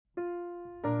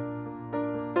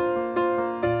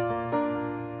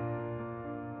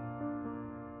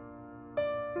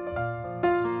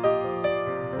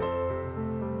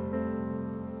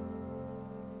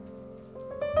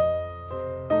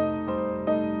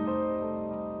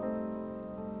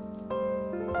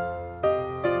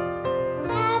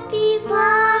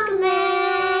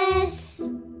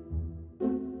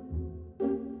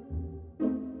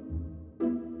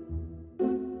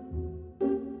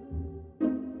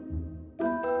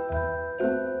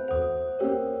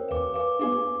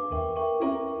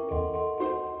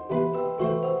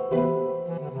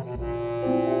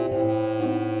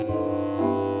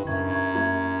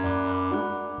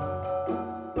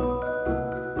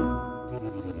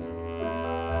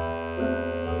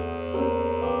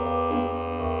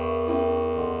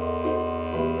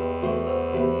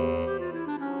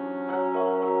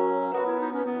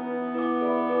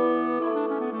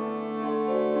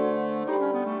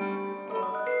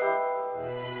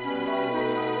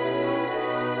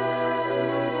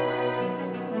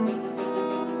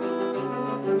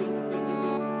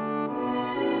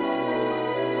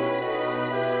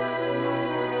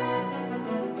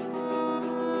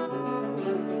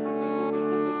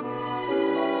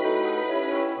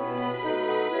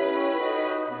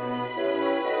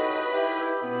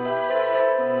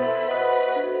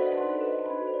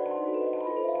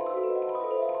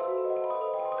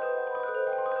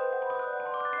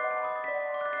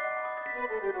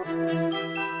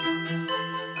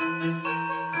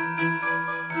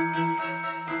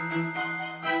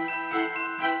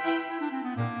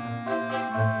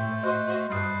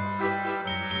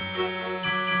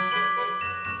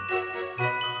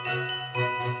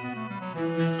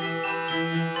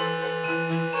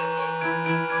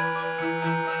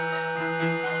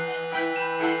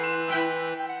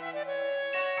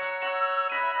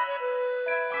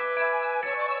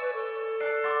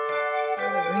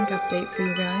Update for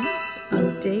you guys.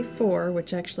 On day 4,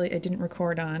 which actually I didn't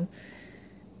record on,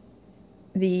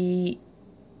 we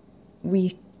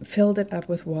filled it up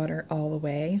with water all the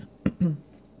way and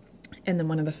then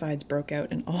one of the sides broke out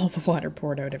and all the water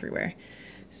poured out everywhere.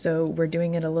 So we're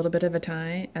doing it a little bit of at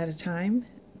a time,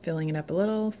 filling it up a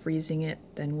little, freezing it,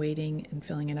 then waiting and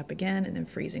filling it up again and then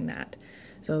freezing that.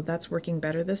 So that's working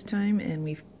better this time, and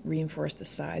we've reinforced the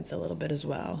sides a little bit as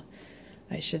well.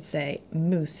 I should say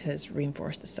Moose has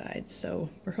reinforced the sides, so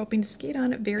we're hoping to skate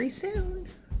on it very soon.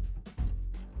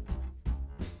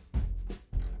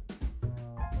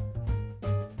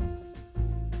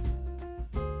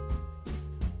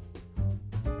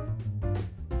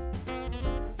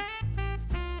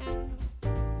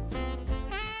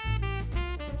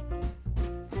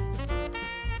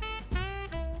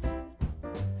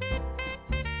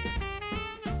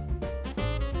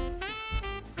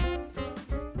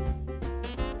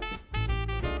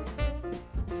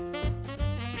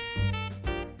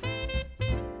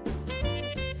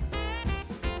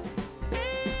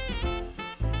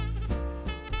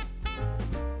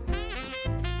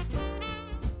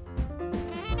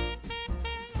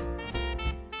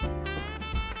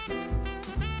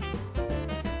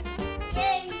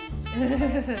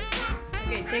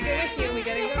 Okay, take it with you. We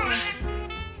gotta go.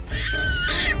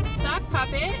 Sock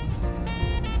puppet.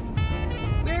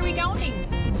 Where are we going?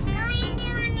 Going to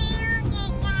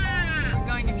music class. We're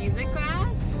going to music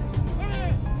class?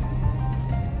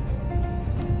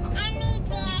 Any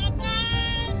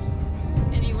burgers?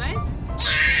 Any what?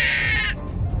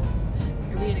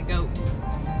 Are we in a goat?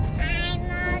 I'm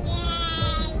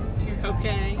okay. You're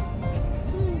okay.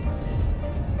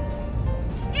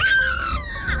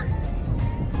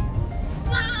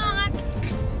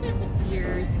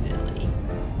 You're silly.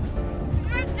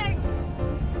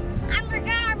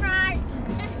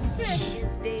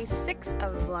 It's day 6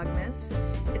 of Vlogmas.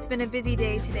 It's been a busy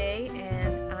day today,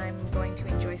 and I'm going to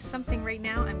enjoy something right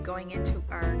now. I'm going into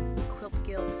our Quilt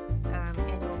Guild's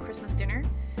annual Christmas dinner.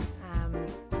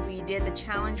 We did the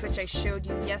challenge, which I showed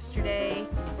you yesterday.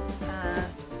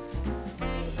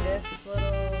 This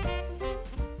little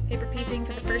paper piecing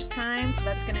for the first time, so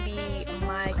that's going to be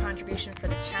my contribution for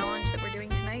the challenge that we're doing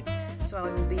tonight. So I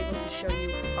will be able to show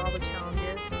you all the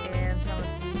challenges and some of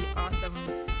the awesome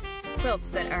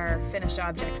quilts that are finished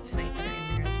objects tonight that are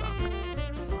in there as well.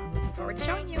 So I'm looking forward to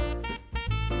showing you.